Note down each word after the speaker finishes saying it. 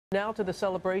Now to the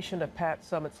celebration of Pat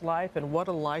Summitt's life, and what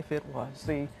a life it was.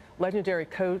 The legendary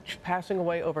coach passing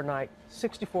away overnight,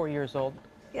 64 years old.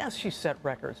 Yes, she set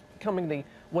records, becoming the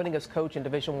winningest coach in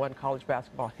Division I college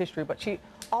basketball history, but she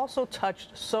also touched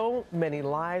so many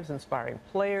lives, inspiring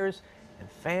players and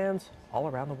fans all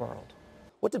around the world.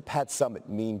 What did Pat Summitt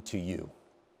mean to you?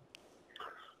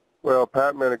 Well,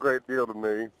 Pat meant a great deal to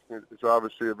me. It's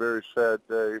obviously a very sad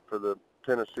day for the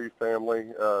Tennessee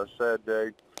family, sad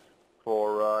day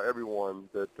for everyone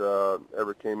that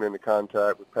ever came into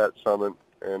contact with Pat Summitt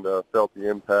and felt the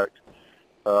impact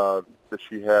that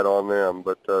she had on them.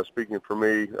 But speaking for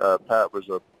me, Pat was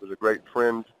a great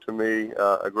friend to me,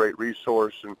 a great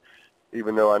resource, and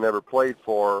even though I never played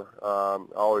for her, I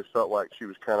always felt like she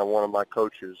was kind of one of my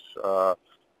coaches. I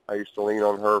used to lean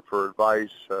on her for advice.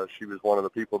 She was one of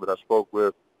the people that I spoke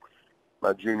with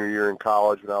my junior year in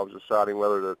college when I was deciding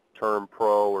whether to turn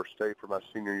pro or stay for my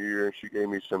senior year, and she gave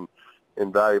me some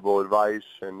invaluable advice,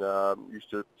 and used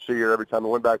to see her every time I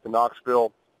went back to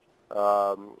Knoxville,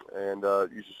 and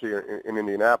used to see her in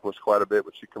Indianapolis quite a bit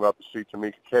when she'd come up to see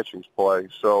Tamika Catchings play.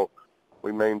 So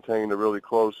we maintained a really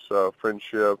close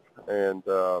friendship, and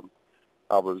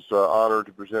I was honored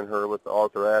to present her with the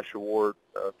Arthur Ashe Award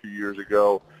a few years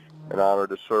ago, and honored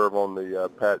to serve on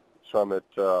the Pat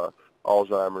Summitt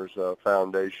Alzheimer's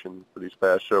Foundation for these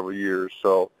past several years.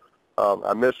 So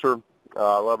I miss her.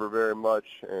 I love her very much,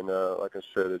 and like I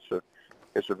said,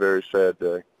 it's a very sad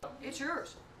day. It's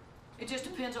yours. It just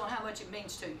depends on how much it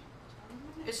means to you.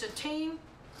 It's a team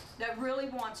that really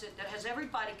wants it, that has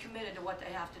everybody committed to what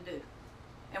they have to do.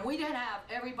 And we didn't have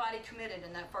everybody committed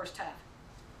in that first half.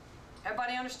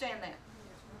 Everybody understand that?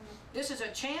 This is a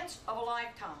chance of a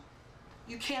lifetime.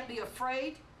 You can't be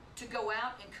afraid to go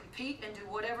out and compete and do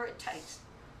whatever it takes.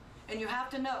 And you have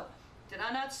to know, did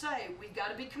I not say we've got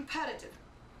to be competitive,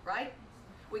 right?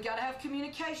 We got to have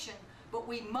communication, but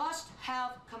we must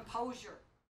have composure.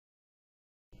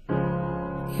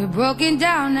 You're broken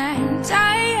down and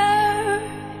tired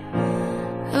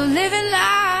of living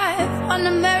life on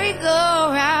the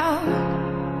merry-go-round,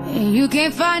 and you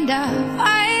can't find a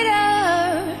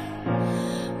fighter,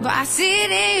 but I see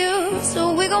it in you,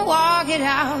 so we gon' walk it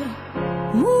out.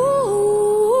 Move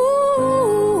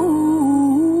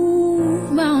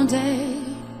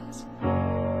mountains,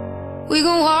 we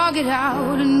gon' walk it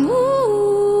out and move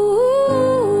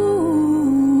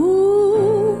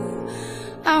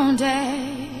mountains.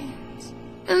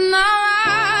 And I'll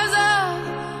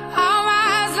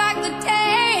rise like the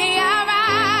day. I'll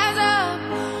rise up,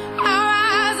 I'll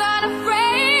rise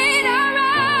unafraid. I'll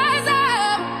rise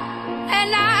up,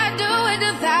 and I'll do it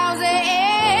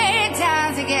 1,000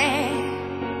 times again.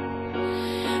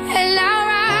 And I'll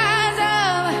rise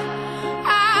up, I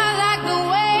like the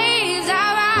waves.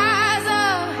 I'll rise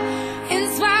up, in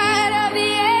spite of the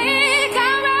ache.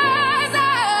 I'll rise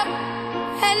up,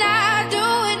 and I'll do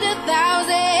it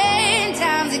 1,000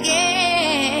 times again.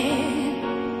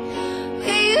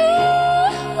 For you,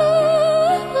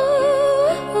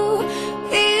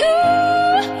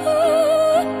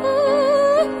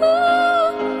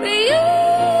 for you,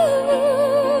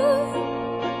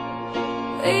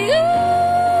 for you.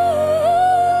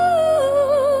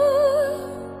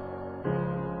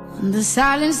 The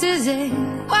silence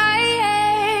isn't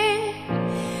quiet,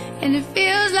 and it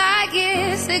feels like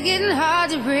it's getting hard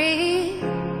to breathe.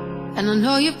 And I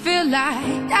know you feel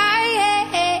like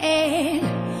dying,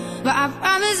 but I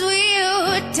promise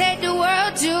we'll take the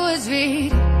world to its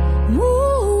feet. Move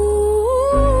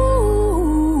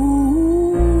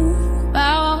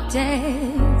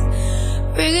mountains,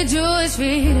 bring it to its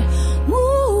feet. Move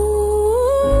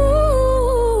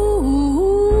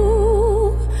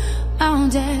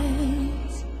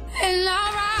mountains, and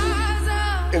I'll rise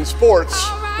up. In sports,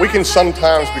 we can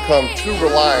sometimes become too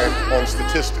reliant on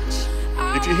statistics.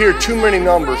 If you hear too many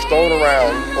numbers thrown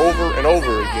around over and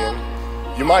over again,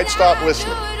 you might stop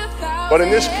listening. But in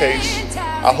this case,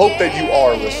 I hope that you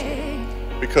are listening,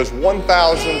 because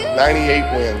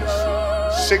 1,098 wins,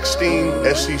 16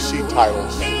 SEC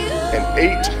titles, and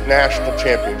 8 national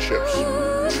championships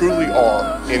truly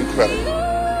are incredible.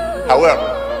 However,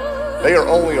 they are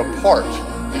only a part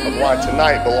of why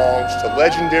tonight belongs to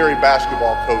legendary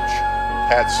basketball coach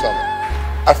Pat Summitt.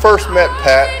 I first met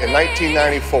Pat in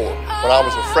 1994 when I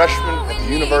was a freshman at the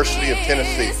University of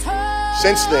Tennessee.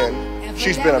 Since then,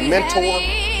 she's been a mentor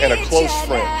and a close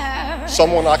friend,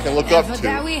 someone I can look up to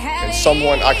and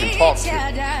someone I can talk to.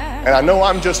 And I know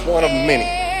I'm just one of many,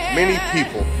 many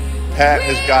people Pat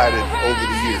has guided over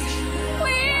the years.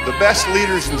 The best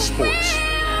leaders in sports,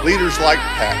 leaders like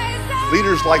Pat,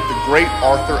 leaders like the great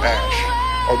Arthur Ashe,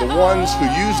 are the ones who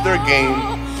use their game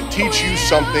to teach you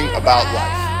something about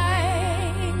life.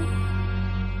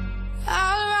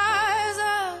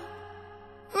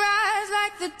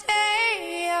 the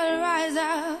day, I'll rise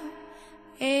up.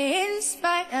 In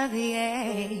spite of the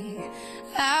ache,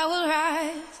 I will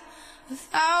rise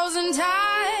 1,000 times.